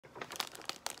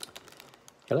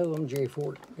Hello, I'm Jerry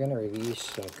Ford. I'm going to review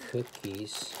some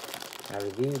cookies. I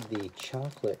reviewed the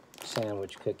chocolate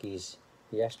sandwich cookies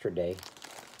yesterday.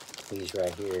 These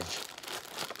right here,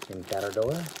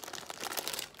 Emperador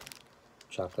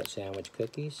chocolate sandwich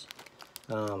cookies.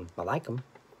 I like them.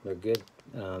 They're good.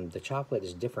 The chocolate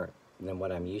is different than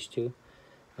what I'm used to,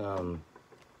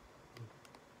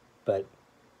 but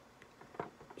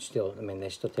still, I mean, they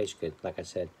still taste good, like I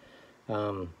said.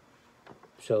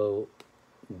 So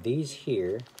these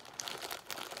here,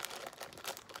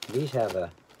 these have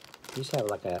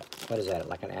like a, what is that,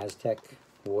 like an Aztec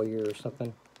warrior or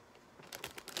something?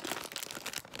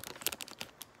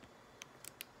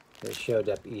 It showed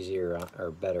up easier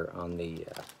or better on the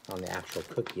actual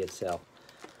cookie itself.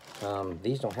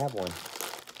 These don't have one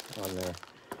on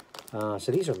there.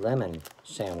 So these are lemon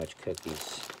sandwich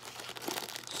cookies.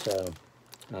 So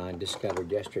I discovered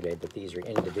yesterday, but these are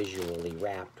individually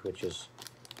wrapped, which is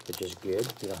good.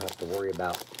 You don't have to worry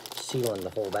about sealing the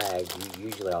whole bag.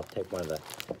 Usually I'll take one of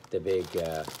the big,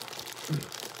 it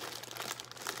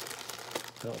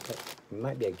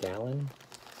might be a gallon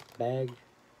bag,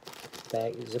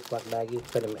 Ziploc baggie.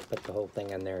 Put the whole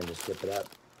thing in there and just zip it up.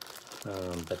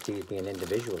 But these being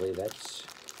individually, that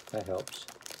helps.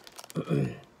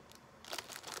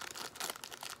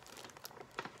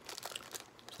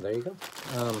 So there you go.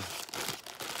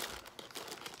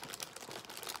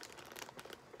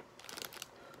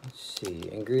 Let's see,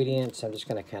 ingredients. I'm just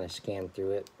going to kind of scan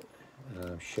through it.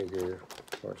 Sugar,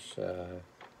 of course,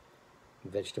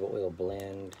 vegetable oil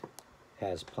blend,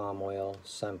 has palm oil,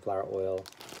 sunflower oil,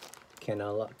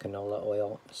 canola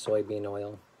oil, soybean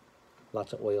oil,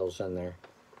 lots of oils in there.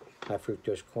 High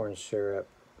fructose corn syrup,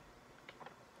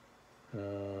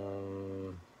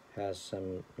 has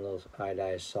some little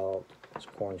iodized salt, it's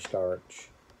cornstarch,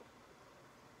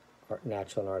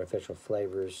 natural and artificial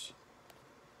flavors.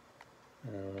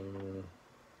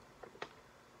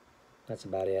 That's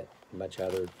about it. A bunch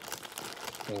of other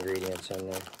ingredients in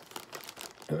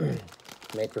there.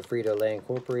 Made for Frito-Lay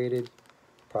Incorporated,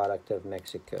 product of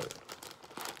Mexico.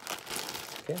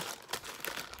 Okay.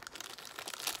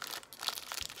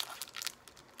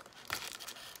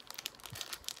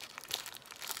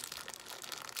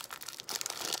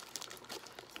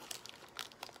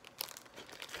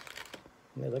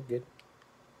 They look good.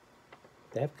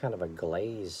 They have kind of a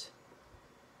glaze,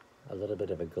 a little bit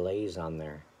of a glaze on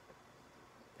there.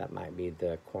 That might be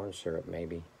the corn syrup,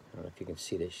 maybe. I don't know if you can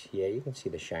see this. Yeah, you can see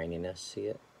the shininess. See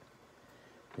it?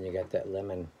 And you got that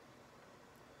lemon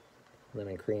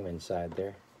cream inside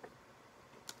there.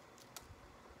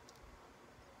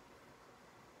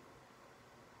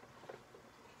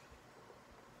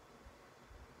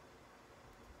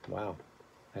 Wow,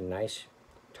 a nice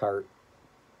tart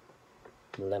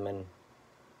lemon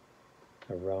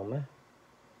aroma.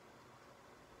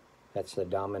 That's the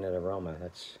dominant aroma.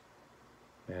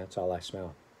 That's all I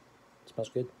smell. It smells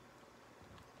good.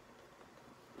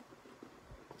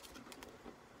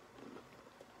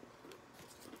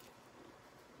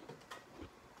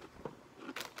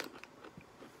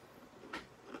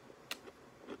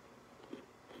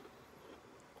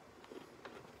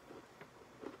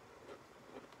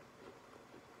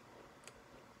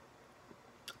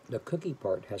 The cookie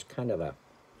part has kind of an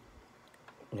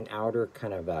outer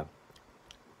kind of a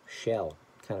shell,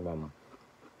 kind of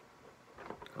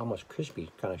almost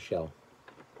crispy kind of shell.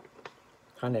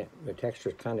 The texture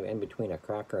is kind of in between a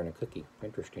cracker and a cookie.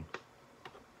 Interesting.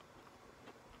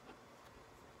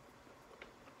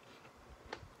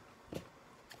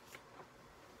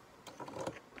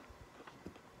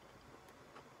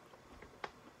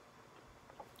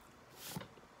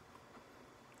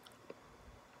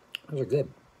 Those are good.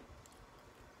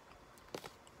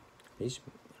 These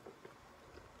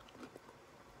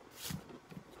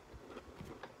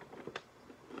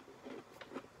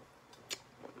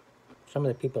some of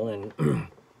the people in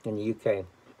in the UK,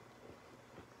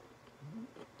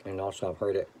 and also I've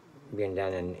heard it being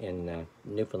done in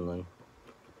Newfoundland,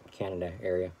 Canada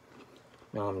area.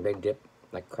 They dip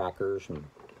like crackers and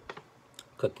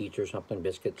cookies or something,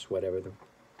 biscuits, whatever they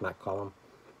might call them,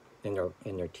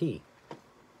 in their tea.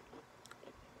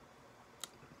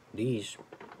 These,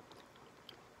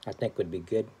 I think, would be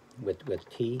good with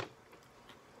tea.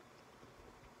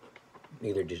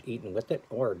 Either just eating with it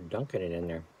or dunking it in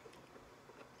there.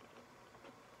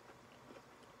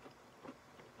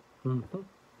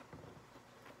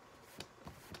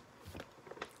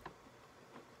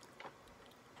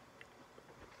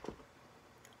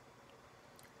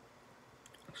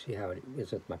 See how it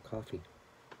is with my coffee.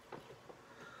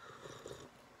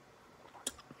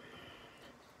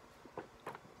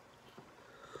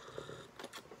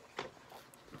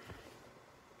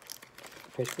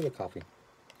 tastes good with coffee.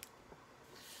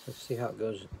 Let's see how it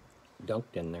goes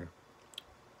dunked in there.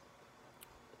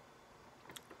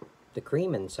 The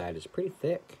cream inside is pretty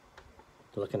thick.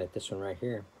 Looking at this one right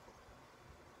here.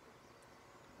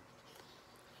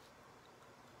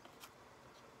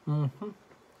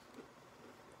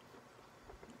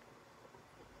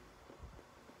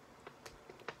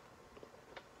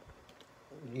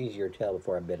 Easier to tell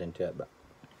before I bit into it, but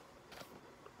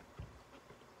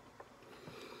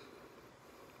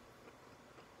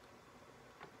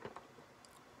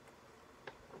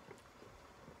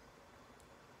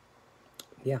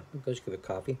yeah, it goes good with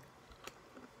coffee.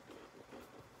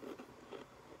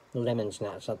 Lemon's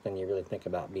not something you really think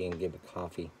about being good with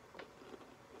coffee.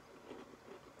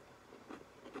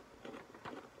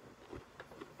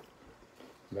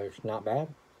 But it's not bad.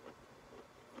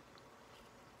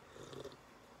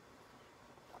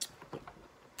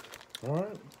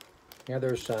 Alright. Now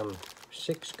there's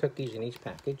 6 cookies in each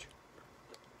package.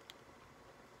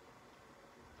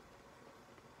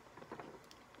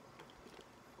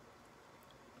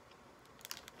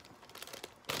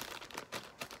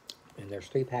 And there's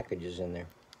 3 packages in there.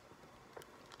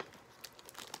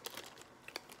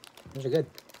 Those are good.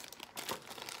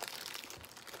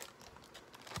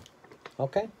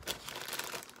 Okay.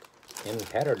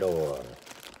 Emperador,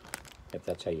 if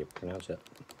that's how you pronounce it.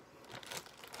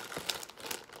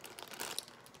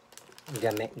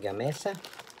 Gamesa?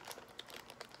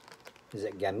 Is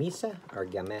it Gamisa or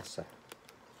Gamesa?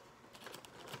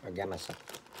 Or Gamesa?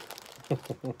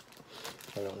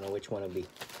 I don't know which one it'll be.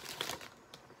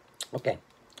 Okay,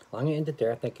 well, I'm going to end it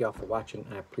there. Thank you all for watching.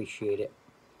 I appreciate it.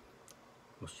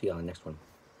 We'll see you on the next one.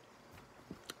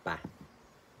 Bye.